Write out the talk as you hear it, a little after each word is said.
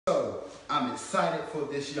So I'm excited for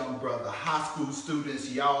this young brother. High school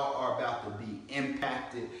students, y'all are about to be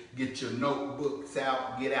impacted. Get your notebooks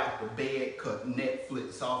out, get out the bed, cut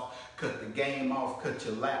Netflix off, cut the game off, cut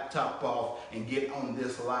your laptop off, and get on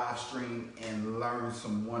this live stream and learn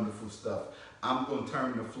some wonderful stuff. I'm going to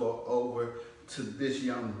turn the floor over to this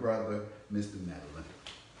young brother, Mr. Medlin.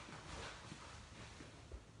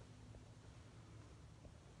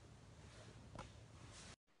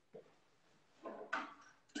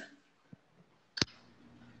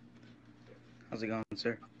 How's it going,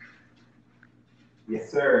 sir? Yes,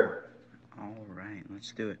 sir. All right,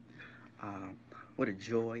 let's do it. Uh, what a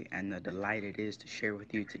joy and a delight it is to share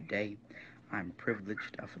with you today. I'm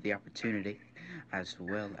privileged for the opportunity as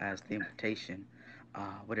well as the invitation.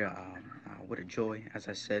 What a joy, as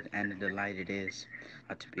I said, and a delight it is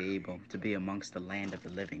to be able to be amongst the land of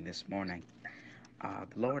the living this morning. The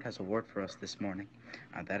Lord has a word for us this morning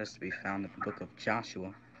that is to be found in the book of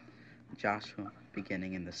Joshua. Joshua,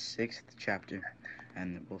 beginning in the 6th chapter,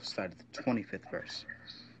 and we'll start at the 25th verse.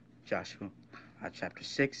 Joshua, chapter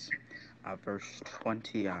 6, verse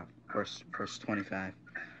 25.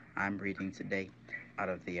 I'm reading today out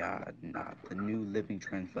of the New Living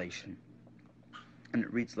Translation, and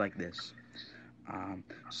it reads like this.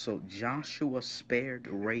 So Joshua spared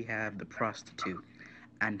Rahab the prostitute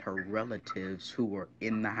and her relatives who were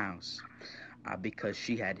in the house, because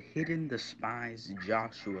she had hidden the spies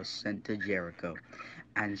Joshua sent to Jericho,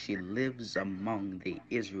 and she lives among the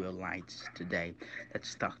Israelites today.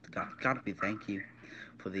 Let's talk to God. God, we thank you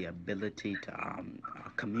for the ability to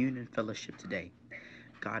commune and fellowship today.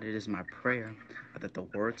 God, it is my prayer that the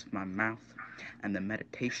words of my mouth and the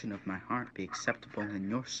meditation of my heart be acceptable in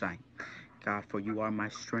your sight. God, for you are my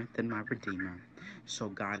strength and my redeemer. So,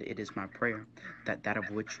 God, it is my prayer that of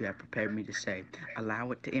which you have prepared me to say,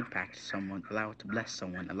 allow it to impact someone, allow it to bless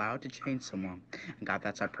someone, allow it to change someone. And God,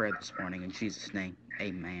 that's our prayer this morning. In Jesus' name,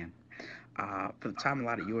 amen. For the time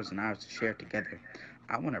allotted yours and ours to share together,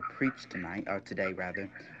 I want to preach today,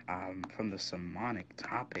 from the sermonic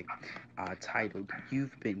topic titled,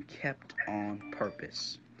 You've Been Kept on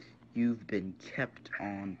Purpose. You've been kept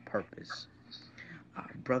on purpose.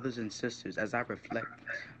 Brothers and sisters, as I reflect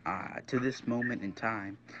to this moment in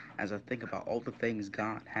time, as I think about all the things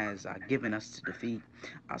God has given us to defeat,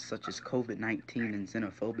 such as COVID-19 and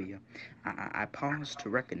xenophobia, I pause to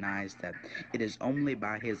recognize that it is only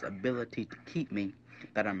by His ability to keep me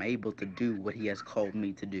that I'm able to do what He has called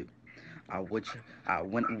me to do. Which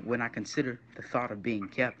when I consider the thought of being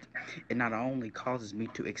kept, it not only causes me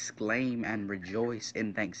to exclaim and rejoice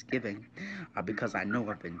in thanksgiving because I know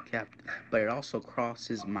I've been kept, but it also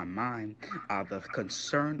crosses my mind the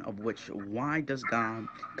concern of which, why does God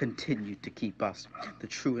continue to keep us? The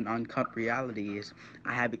true and uncut reality is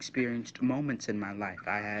I have experienced moments in my life.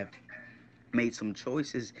 I have made some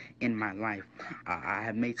choices in my life. I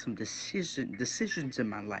have made some decisions in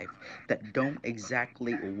my life that don't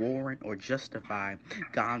exactly warrant or justify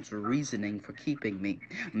God's reasoning for keeping me.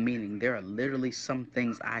 Meaning there are literally some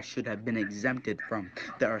things I should have been exempted from.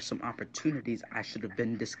 There are some opportunities I should have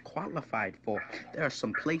been disqualified for. There are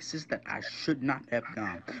some places that I should not have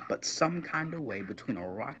gone. But some kind of way, between a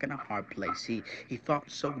rock and a hard place, he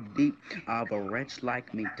thought so deep of a wretch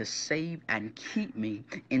like me to save and keep me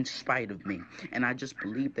in spite of me. And I just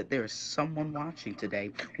believe that there is someone watching today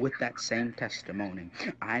with that same testimony.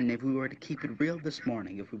 And if we were to keep it real this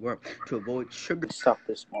morning, if we were to avoid sugar stuff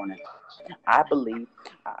this morning, I believe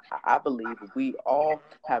we all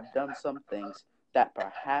have done some things that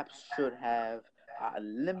perhaps should have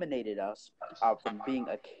eliminated us from being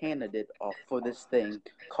a candidate for this thing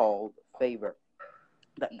called favor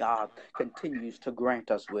that God continues to grant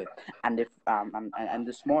us with. And if and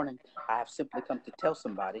this morning I have simply come to tell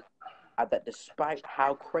somebody that despite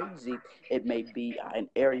how crazy it may be in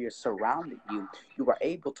areas surrounding you, you are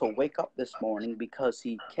able to wake up this morning because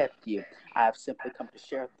He kept you. I have simply come to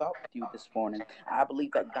share a thought with you this morning. I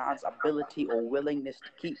believe that God's ability or willingness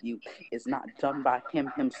to keep you is not done by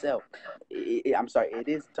Him Himself. It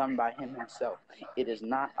is done by Him Himself. It is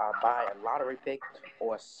not by a lottery pick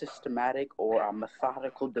or a systematic or a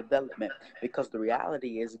methodical development, because the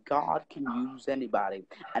reality is God can use anybody.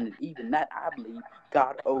 And even that, I believe,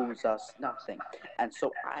 God owes us nothing. And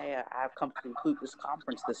so I've come to conclude this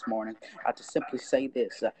conference this morning to simply say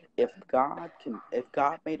this: if God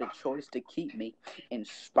made a choice to keep me in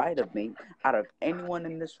spite of me, out of anyone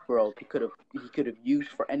in this world he could have used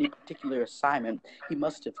for any particular assignment, He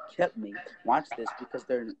must have kept me. Watch this, because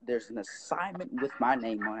there's an assignment with my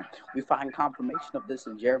name on it. We find confirmation of this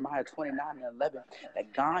in Jeremiah 29:11,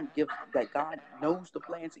 that God knows the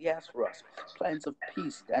plans He has for us, plans of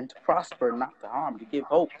peace and to prosper, not to harm, to give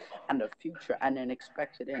hope and a future and an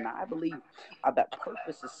expected end. I believe that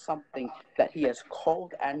purpose is something that He has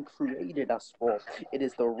called and created us for. It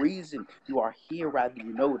is the reason you are here, whether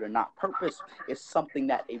you know it or not. Purpose is something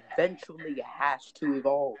that eventually has to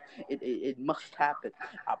evolve. It must happen.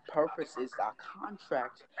 Purpose is a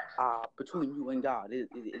contract between you and God. It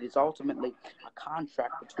is ultimately a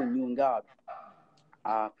contract between you and God.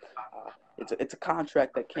 Uh, it's a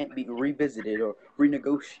contract that can't be revisited or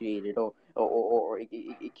renegotiated or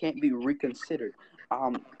it can't be reconsidered.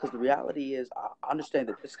 Because the reality is, I understand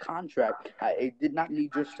that this contract, it did not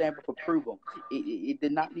need your stamp of approval. It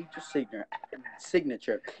did not need your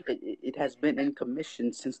signature. It has been in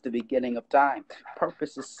commission since the beginning of time.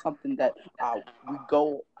 Purpose is something that we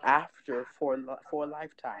go after for a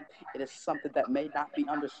lifetime. It is something that may not be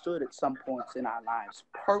understood at some points in our lives.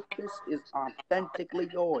 Purpose is authentically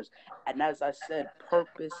yours. And as I said,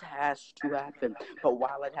 purpose has to happen. But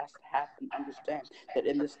while it has to happen, understand that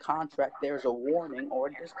in this contract, there's a warning or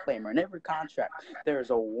a disclaimer. In every contract, there is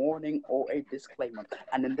a warning or a disclaimer.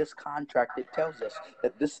 And in this contract, it tells us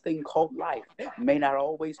that this thing called life may not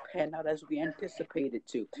always pan out as we anticipate it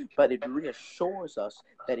to, but it reassures us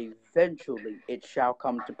that eventually it shall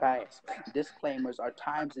come to pass. Disclaimers are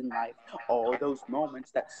times in life or those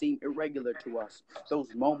moments that seem irregular to us,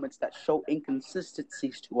 those moments that show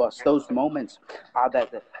inconsistencies to us, those moments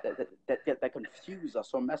that confuse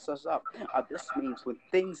us or mess us up. This means when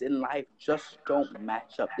things in life just don't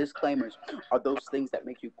match up. Disclaimers are those things that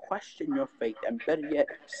make you question your faith and, better yet,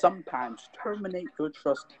 sometimes terminate your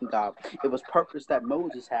trust in God. It was purpose that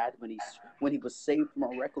Moses had when he was saved from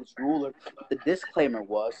a reckless ruler. The disclaimer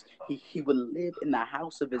was he would live in the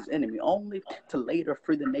house of his enemy, only to later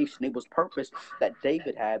free the nation. It was purpose that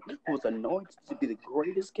David had, who was anointed to be the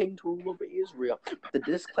greatest king to rule over Israel. But the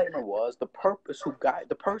disclaimer was the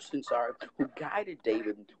person who guided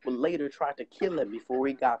David would later try to kill him before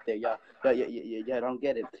he got there. Yeah, don't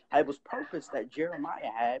get it. It was purpose that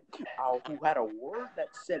Jeremiah had, who had a word that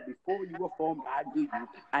said, "Before you were formed, I knew you,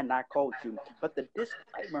 and I called you." But the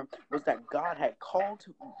disclaimer was that God had called.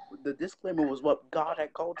 The disclaimer was what God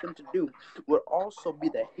had called him to do. Would also be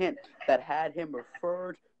the hint that had him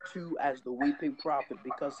referred to as the weeping prophet,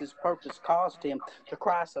 because his purpose caused him to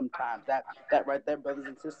cry sometimes. That right there, brothers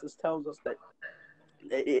and sisters, tells us that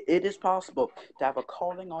it is possible to have a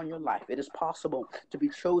calling on your life. It is possible to be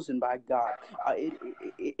chosen by God.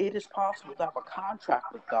 It is possible to have a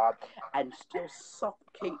contract with God and still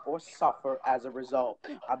suffocate or suffer as a result.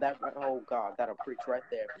 Oh God, that'll preach right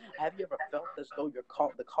there. Have you ever felt as though the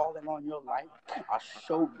calling on your life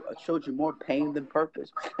showed you more pain than purpose?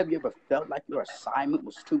 Have you ever felt like your assignment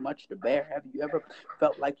was too much to bear? Have you ever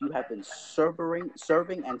felt like you have been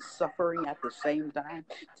serving and suffering at the same time?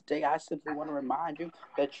 Today, I simply want to remind you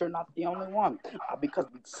that you're not the only one. Because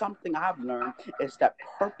something I've learned is that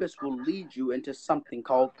purpose will lead you into something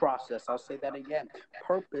called process. I'll say that again.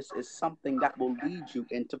 Purpose is something that will lead you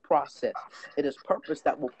into process. It is purpose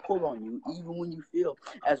that will pull on you even when you feel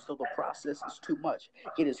as though the process is too much.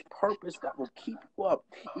 It is purpose that will keep you up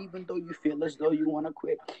even though you feel as though you want to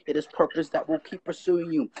quit. It is purpose that will keep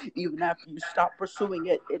pursuing you even after you stop pursuing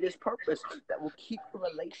it. It is purpose that will keep your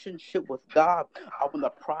relationship with God when the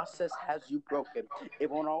process has you broken.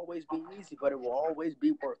 It won't always be easy, but it will always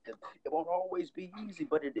be worth it. It won't always be easy,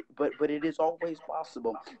 but it is always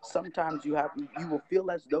possible. Sometimes you will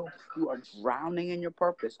feel as though you are drowning in your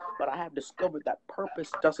purpose, but I have discovered that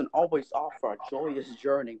purpose doesn't always offer a joyous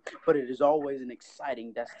journey, but it is always an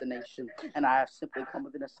exciting destination. And I have simply come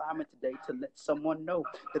with an assignment today to let someone know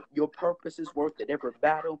that your purpose is worth it. Every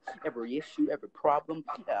battle, every issue, every problem,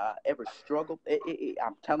 every struggle,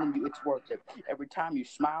 I'm telling you, it's worth it. Every time you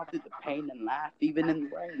smile through the pain and laugh, even in the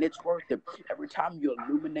rain, it's worth it. Every time you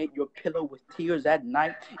illuminate your pillow with tears at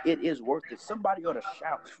night, it is worth it. Somebody ought to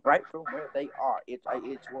shout right from where they are. It's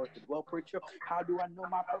worth it. Well, preacher, how do I know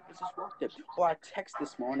my purpose is worth it? Well, our text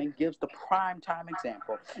this morning gives the prime time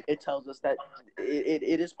example. It tells us that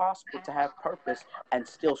it is possible to have purpose and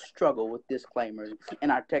still struggle with disclaimers.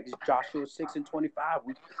 In our text, Joshua 6:25,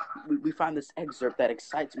 we find this excerpt that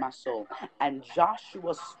excites my soul. And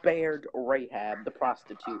Joshua spared Rahab, the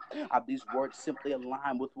prostitute. These words simply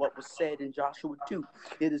align with what was said in Joshua 2.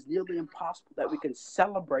 It is nearly impossible that we can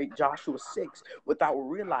celebrate Joshua 6 without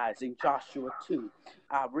realizing Joshua 2.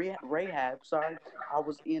 Rahab,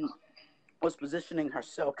 was in was positioning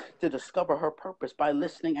herself to discover her purpose by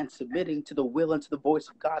listening and submitting to the will and to the voice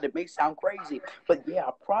of God. It may sound crazy, but yeah,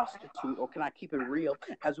 a prostitute, or can I keep it real,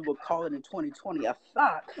 as we would call it in 2020, a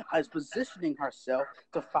thought, is positioning herself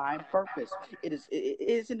to find purpose.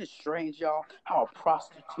 Isn't it strange, y'all, how a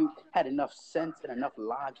prostitute had enough sense and enough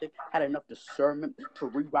logic, had enough discernment to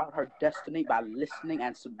reroute her destiny by listening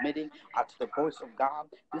and submitting to the voice of God?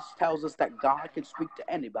 This tells us that God can speak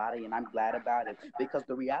to anybody, and I'm glad about it, because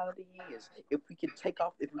the reality is, if we can take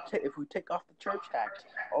off, if we take off the church act,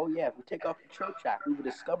 oh yeah, if we take off the church act, we will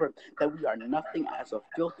discover that we are nothing as of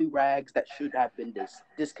filthy rags that should have been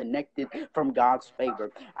disconnected from God's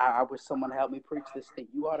favor. I wish someone help me preach this thing.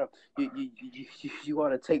 You ought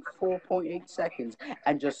to take 4.8 seconds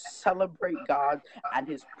and just celebrate God and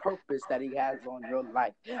His purpose that He has on your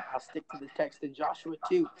life. I'll stick to the text in Joshua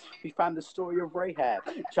 2. We find the story of Rahab.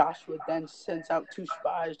 Joshua then sends out 2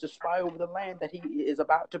 spies to spy over the land that he is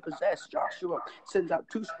about to possess. Joshua sends out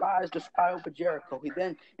 2 spies to spy over Jericho. He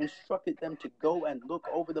then instructed them to go and look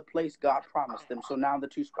over the place God promised them. So now the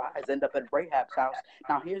 2 spies end up at Rahab's house.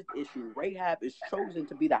 Now here's the issue. Rahab is chosen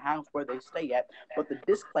to be the house where they stay at, but the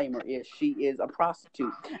disclaimer is she is a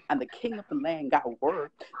prostitute. And the king of the land got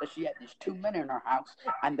word that she had these 2 men in her house,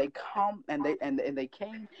 and they come and they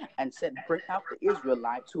came and said, "Bring out the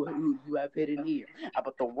Israelites who you have hidden here."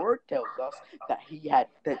 But the word tells us that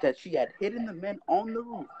she had hidden the men on the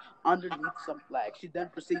roof underneath some flags. She then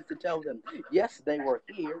proceeds to tell them, yes, they were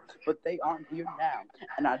here, but they aren't here now,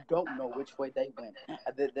 and I don't know which way they went.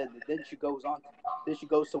 Then she goes on. Then she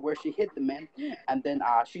goes to where she hid the men, and then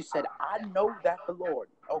she said, "I know that the Lord."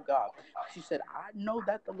 Oh God, she said, "I know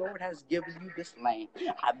that the Lord has given you this land."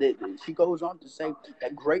 She goes on to say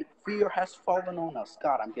that great fear has fallen on us.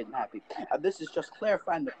 God, I'm getting happy. This is just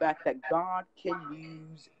clarifying the fact that God can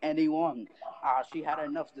use anyone. She had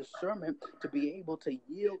enough discernment to be able to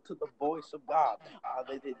yield to the voice of God.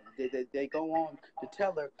 They go on to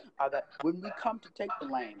tell her that when we come to take the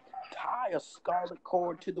land, tie a scarlet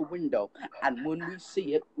cord to the window, and when we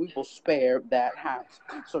see it, we will spare that house.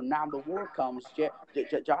 So now the war comes.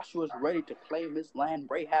 Joshua is ready to claim his land.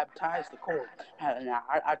 Rahab ties the cord. And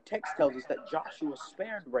our text tells us that Joshua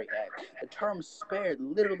spared Rahab. The term spared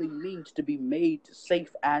literally means to be made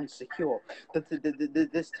safe and secure.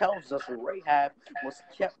 This tells us Rahab was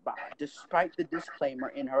kept by, despite the disclaimer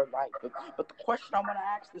in her life. But the question I want to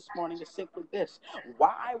ask this morning is simply this: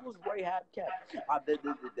 why was Rahab kept?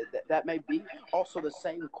 That may be also the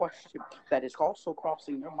same question that is also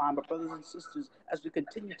crossing your mind. But brothers and sisters, as we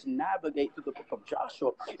continue to navigate through the book of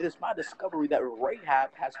Joshua, it is my discovery that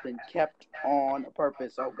Rahab has been kept on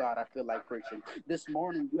purpose. Oh God, I feel like preaching. This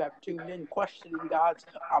morning you have tuned in questioning God's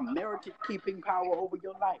merited keeping power over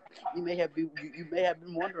your life. You may have been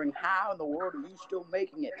wondering, how in the world are you still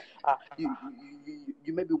making it?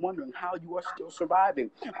 You may be wondering how you are still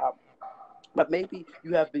surviving. But maybe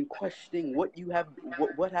you have been questioning what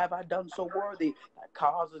have I done so worthy that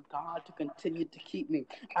causes God to continue to keep me.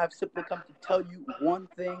 I've simply come to tell you one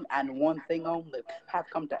thing and one thing only. I've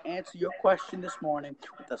come to answer your question this morning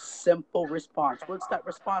with a simple response. What's that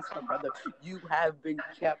response, my brother? You have been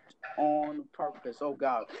kept on purpose. Oh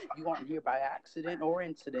God, you aren't here by accident or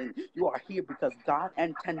incident. You are here because God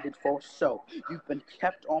intended for so. You've been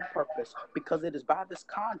kept on purpose because it is by this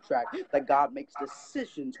contract that God makes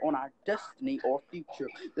decisions on our destiny or future.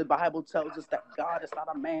 The Bible tells us that God is not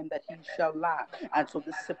a man that he shall lie. And so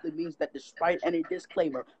this simply means that despite any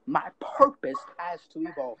disclaimer, my purpose has to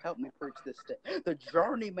evolve. Help me preach this thing. The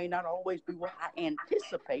journey may not always be what I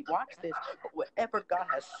anticipate. Watch this. But whatever God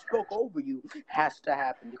has spoke over you has to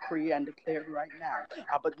happen. Decree and declare right now.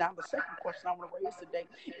 But now the second question I want to raise today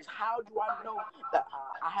is, how do I know that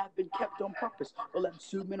I have been kept on purpose? Well, let's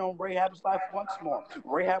zoom in on Rahab's life once more.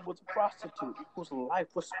 Rahab was a prostitute whose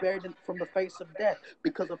life was spared from the face of death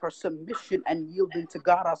because of her submission and yielding to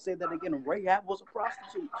God. I'll say that again. Rahab was a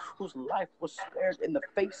prostitute whose life was spared in the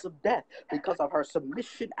face of death because of her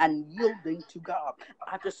submission and yielding to God.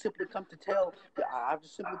 I've just simply come today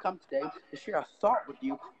to share a thought with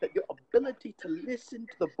you that your ability to listen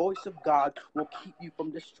to the voice of God will keep you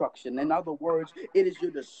from destruction. In other words, it is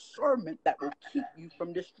your discernment that will keep you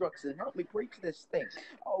from destruction. Help me preach this thing.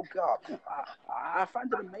 Oh God, I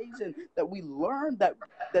find it amazing that we learn that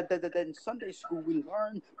in Sunday school we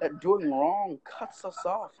learn that doing wrong cuts us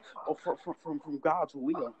off from God's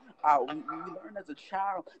will. We learn as a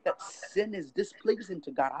child that sin is displeasing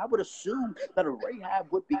to God. I would assume that a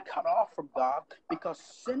Rahab would be cut off from God because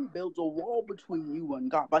sin builds a wall between you and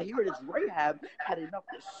God. But here it is, Rahab had enough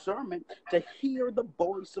discernment to hear the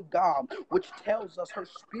voice of God, which tells us her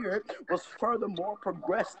spirit was furthermore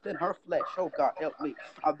progressed than her flesh. Oh God, help me.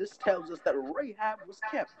 This tells us that Rahab was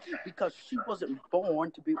kept because she wasn't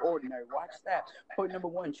born to be ordinary. Watch that. Point number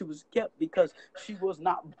one, she was kept because she was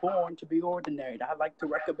not born to be ordinary. I'd like to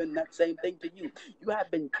recommend that same thing to you. You have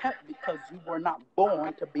been kept because you were not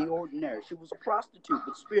born to be ordinary. She was a prostitute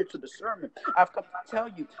with spiritual discernment. I've come to tell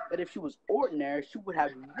you that if she was ordinary, she would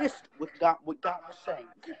have missed what God was saying.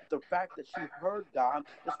 The fact that she heard God,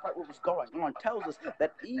 despite what was going on, tells us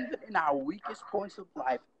that even in our weakest points of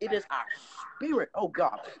life, it is our spirit, oh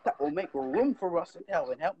God, that will make room for us in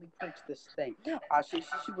hell. And help me preach this thing.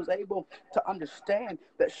 She was able to understand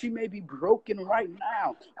that she may be broken right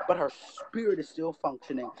now, but her spirit is still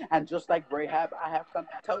functioning. And just like Rahab, I have come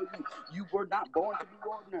to tell you, you were not born to be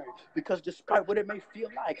ordinary, because despite what it may feel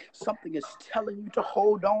like, something is telling you to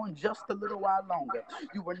hold on just a little while longer.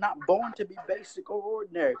 You were not born to be basic or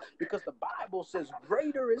ordinary, because the Bible says,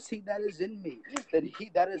 greater is he that is in me than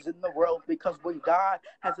he that is in the world. Because when God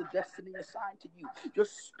has a destiny assigned to you, your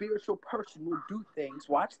spiritual person will do things,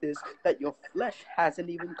 watch this, that your flesh hasn't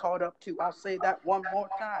even caught up to. I'll say that one more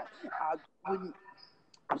time.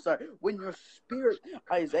 When your spirit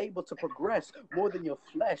is able to progress more than your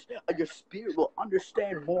flesh, your spirit will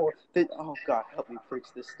understand more than, oh God, help me preach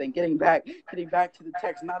this thing. Getting back to the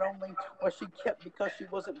text, not only was she kept because she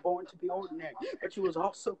wasn't born to be ordinary, but she was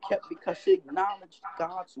also kept because she acknowledged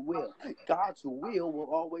God's will. God's will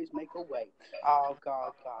always make a way. Oh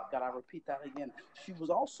God, I repeat that again. She was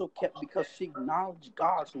also kept because she acknowledged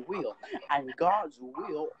God's will, and God's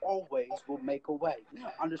will always will make a way.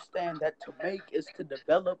 Understand that to make is to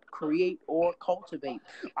develop, create, or cultivate.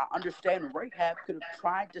 I understand Rahab could have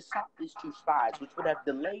tried to stop these two spies, which would have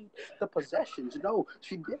delayed the possessions. No,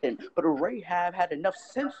 she didn't. But Rahab had enough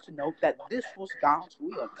sense to know that this was God's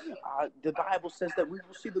will. The Bible says that we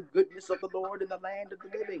will see the goodness of the Lord in the land of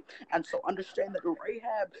the living. And so understand that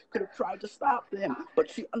Rahab could have tried to stop them, but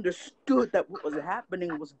she understood that what was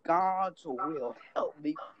happening was God's will. Help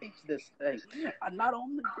me preach this thing. Not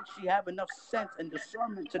only did she have enough sense and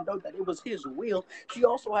discernment to know that it was his will, she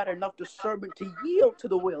also had enough discernment to yield to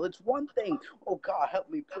the will. It's one thing, oh God, help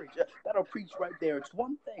me preach. That'll preach right there. It's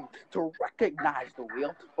one thing to recognize the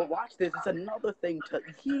will, but watch this. It's another thing to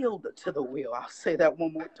yield to the will. I'll say that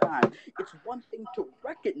one more time. It's one thing to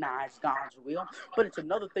recognize God's will, but it's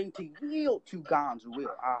another thing to yield to God's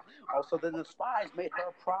will. Also, then the spies made her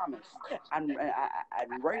a promise, and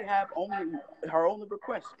Rahab her only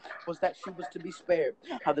request was that she was to be spared.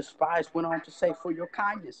 The spies went on to say, "For your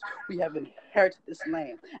kindness, we have inherited this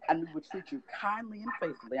land, and we will treat you kindly and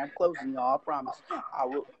faithfully." I'm closing, y'all. I promise.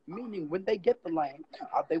 Meaning, when they get the land,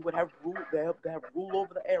 they would have rule. They have rule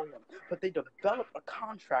over the area. But they developed a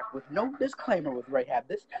contract with no disclaimer with Rahab.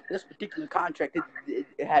 This particular contract,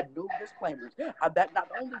 it had no disclaimers. That not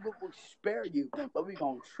only will we spare you, but we're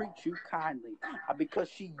gonna treat you kindly, because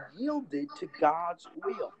she yielded to God's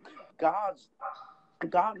will.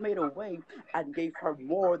 God made a way and gave her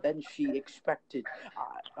more than she expected.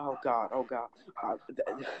 Oh God.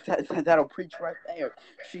 That'll preach right there.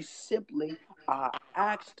 She simply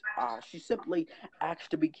asked. She simply asked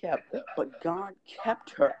to be kept, but God kept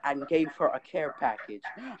her and gave her a care package.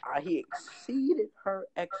 He exceeded her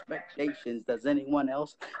expectations. Does anyone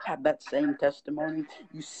else have that same testimony?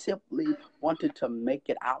 You simply wanted to make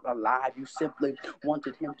it out alive. You simply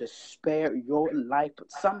wanted him to spare your life,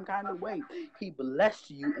 but some kind of way he blessed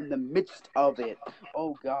you in the midst of it.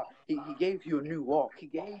 Oh God, he gave you a new walk. He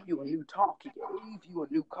gave you a new talk. He gave you a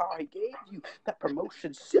new car. He gave you that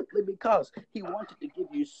promotion simply because he wanted to give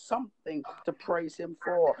you something to praise him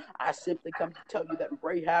for. I simply come to tell you that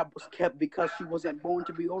Rahab was kept because she wasn't born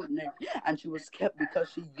to be ordinary, and she was kept because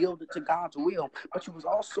she yielded to God's will, but she was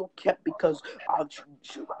also kept because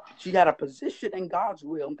she had a position in God's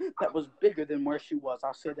will that was bigger than where she was.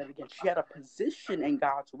 I'll say that again. She had a position in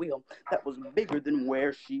God's will that was bigger than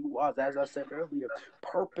where she was. As I said earlier,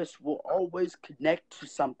 purpose will always connect to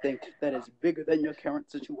something that is bigger than your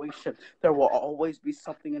current situation. There will always be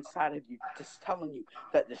something inside of you just telling you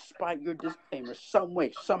that despite your disclaimer, some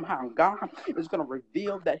way, somehow, God is going to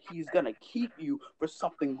reveal that he's going to keep you for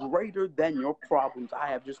something greater than your problems. I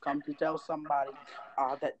have just come to tell somebody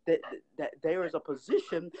that there is a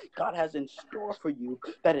position God has in store for you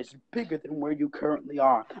that is bigger than where you currently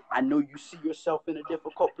are. I know you see yourself in a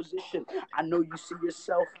difficult position. I know you see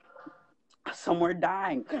yourself somewhere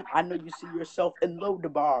dying. I know you see yourself in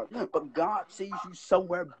Lodabar, but God sees you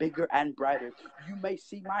somewhere bigger and brighter. You may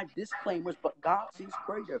see my disclaimers, but God sees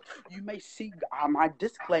greater. You may see my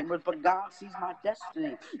disclaimers, but God sees my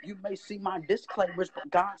destiny. You may see my disclaimers, but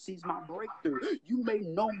God sees my breakthrough. You may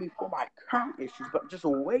know me for my current issues, but just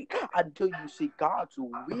wait until you see God's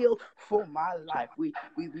will for my life. We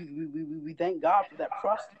thank God for that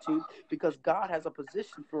prostitute, because God has a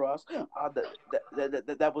position for us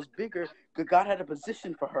that was bigger. God had a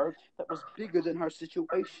position for her that was bigger than her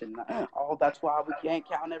situation. Oh, that's why we can't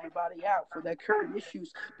count everybody out for their current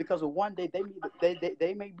issues, because one day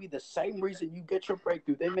they may be the same reason you get your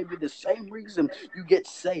breakthrough. They may be the same reason you get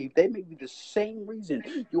saved. They may be the same reason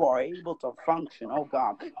you are able to function. Oh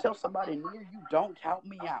God, tell somebody near you, don't count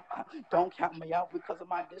me out. Don't count me out because of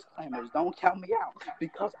my disclaimers. Don't count me out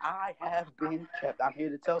because I have been kept. I'm here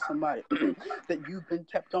to tell somebody that you've been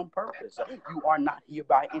kept on purpose. You are not here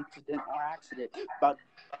by incident or accident, but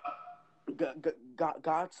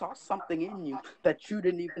God saw something in you that you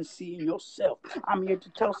didn't even see in yourself. I'm here to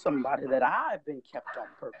tell somebody that I've been kept on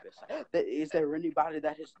purpose. Is there anybody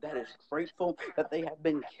that is grateful that they have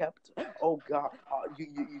been kept? Oh God,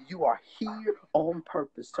 you are here on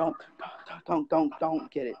purpose. Don't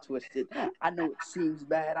get it twisted. I know it seems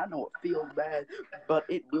bad. I know it feels bad, but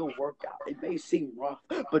it will work out. It may seem rough,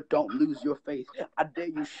 but don't lose your faith. I dare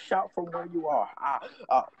you shout from where you are.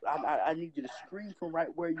 I need you to scream from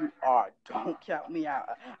right where you are. Don't count me out.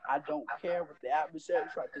 I don't care what the adversary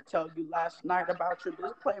tried to tell you last night about your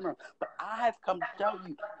disclaimer, but I have come to tell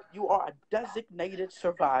you, you are a designated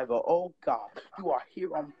survivor. Oh God, you are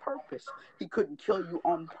here on purpose. He couldn't kill you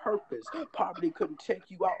on purpose. Poverty couldn't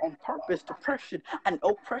take you out on purpose. Depression and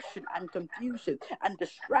oppression and confusion and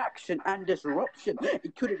distraction and disruption,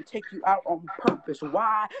 it couldn't take you out on purpose.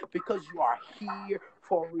 Why? Because you are here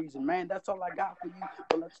for a reason. Man, that's all I got for you.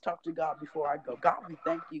 But let's talk to God before I go. God, we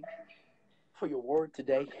thank you for your word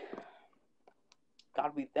today.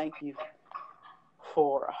 God, we thank you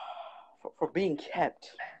for being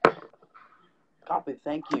kept. God, we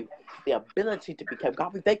thank you for the ability to be kept.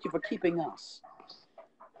 God, we thank you for keeping us.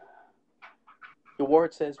 Your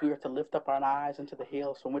word says we are to lift up our eyes into the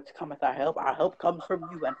hills from which cometh our help. Our help comes from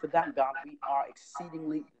you, and for that, God, we are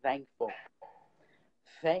exceedingly thankful.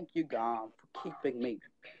 Thank you, God, for keeping me.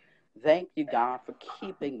 Thank you, God, for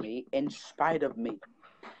keeping me in spite of me.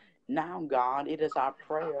 Now, God, it is our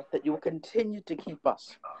prayer that you will continue to keep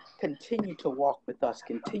us, continue to walk with us,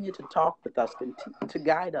 continue to talk with us, continue to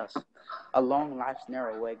guide us along life's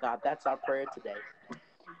narrow way. God, that's our prayer today.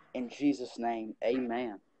 In Jesus' name,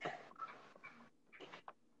 amen.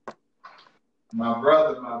 My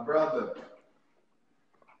brother.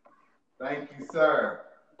 Thank you, sir.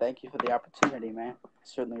 Thank you for the opportunity, man. I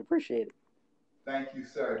certainly appreciate it. Thank you,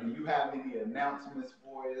 sir. Do you have any announcements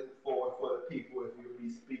for the people if you'll be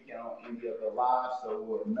speaking on any of the lives so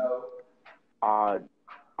we'll know?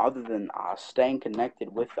 Other than staying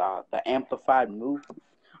connected with the Amplified Movement,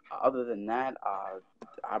 other than that,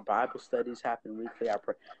 our Bible studies happen weekly.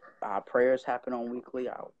 Our prayers happen on weekly.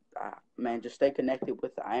 Man, just stay connected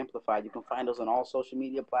with the Amplified. You can find us on all social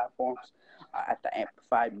media platforms at the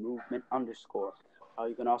Amplified Movement _.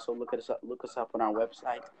 You can also look us up on our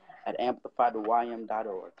website at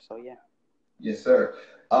amplifiedym.org. So yeah. Yes, sir.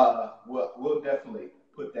 We'll definitely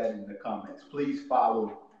put that in the comments. Please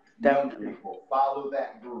follow young people. Follow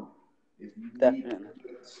that group. If you need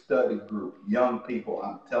a study group, young people,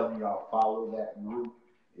 I'm telling y'all, follow that group.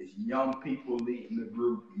 It's young people leading the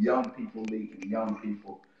group, young people leading young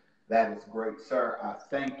people. That is great, sir. I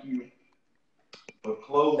thank you for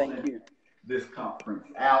closing this conference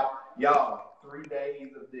out. Y'all, 3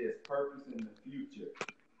 days of this, purpose in the future.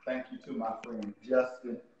 Thank you to my friend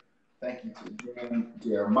Justin. Thank you to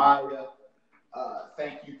Jeremiah.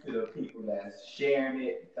 Thank you to the people that's sharing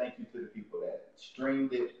it. Thank you to the people that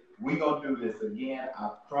streamed it. We're going to do this again. I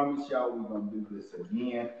promise y'all we're going to do this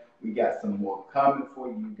again. We got some more coming for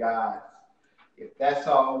you guys. If that's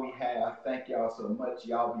all we have, thank y'all so much.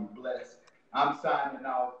 Y'all be blessed. I'm signing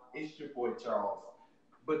off. It's your boy Charles.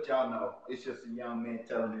 But y'all know, it's just a young man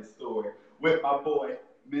telling his story with my boy,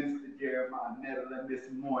 Minister Jeremiah Medlin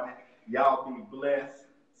this morning. Y'all be blessed.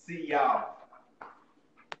 See y'all.